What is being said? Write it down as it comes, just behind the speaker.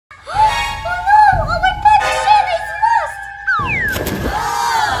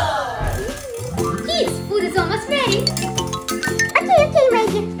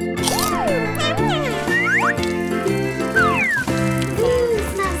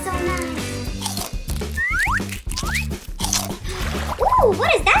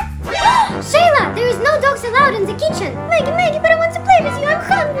out in the kitchen. Maggie, but I want to play with you. I'm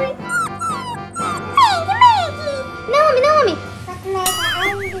hungry. Maggie. Naomi. But Maggie,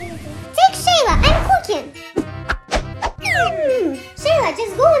 I'm busy. Take Shayla. I'm cooking. Shayla,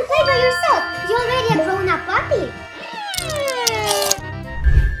 just go and play by yourself. You're already a grown-up puppy.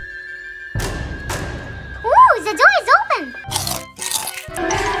 Ooh, the door is open.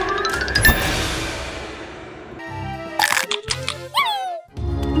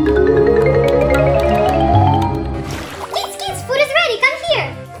 Kids, food is ready. Come here.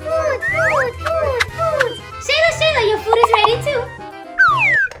 Food. Shayla, your food is ready too.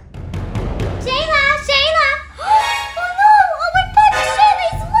 Shayla. Oh no, our puppy Shayla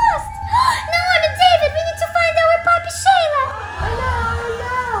is lost. Naomi, David, we need to find our puppy Shayla. Oh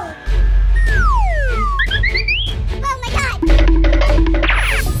no.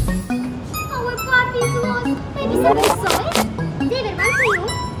 Our puppy is lost. Maybe somebody saw it. David, one for you.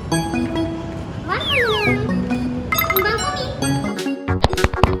 One for you, Naomi. And one for me.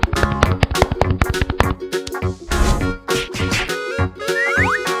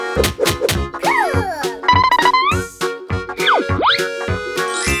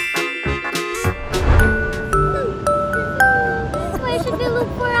 Where should we look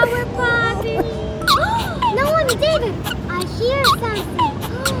for our puppy? Naomi, David, I hear something.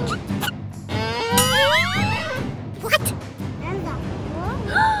 What?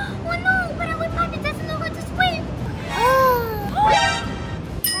 Oh no, but our puppy doesn't know how to swim.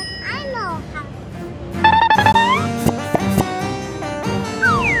 I know how.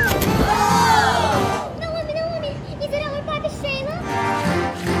 Naomi, is it our puppy Shayla?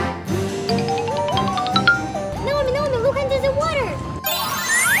 Naomi, look under the water.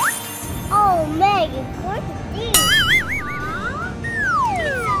 Oh, Maggie, what is this?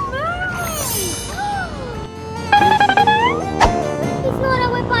 It's not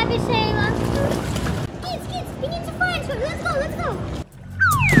our puppy Shayla. Kids, we need to find her. Let's go.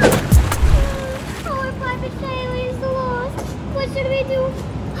 Our puppy Shayla is lost. What should we do?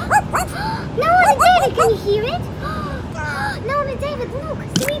 Naomi, David, can you hear it? Naomi, David, look,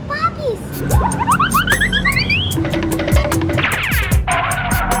 3 puppies.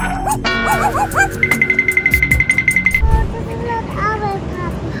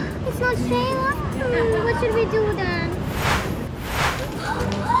 It's not Shayla? What should we do then?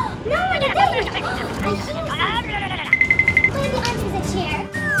 No, David! I hear something. Maybe under the chair.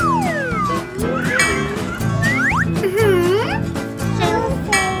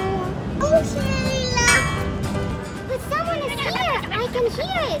 Oh, Shayla. But someone is here. I can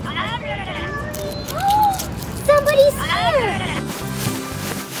hear it. Somebody's here.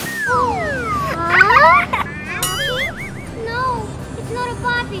 No, it's not a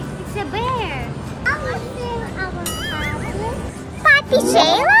puppy. It's a bear. Puppy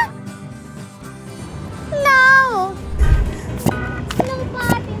Shayla? No. No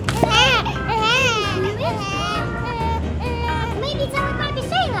puppy. Maybe it's our puppy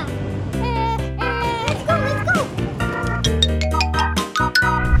Shayla. Let's go.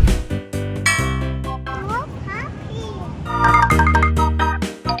 No puppy.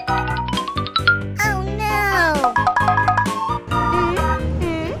 Oh no.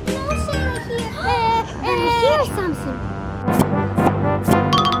 No Shayla here. I hear something.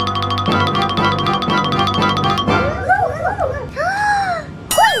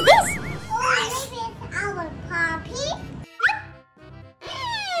 Who is this? Maybe it's our puppy.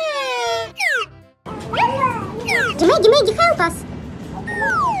 Maggie, help us.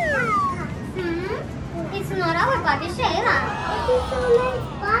 It's not our puppy Shayla. It's so late.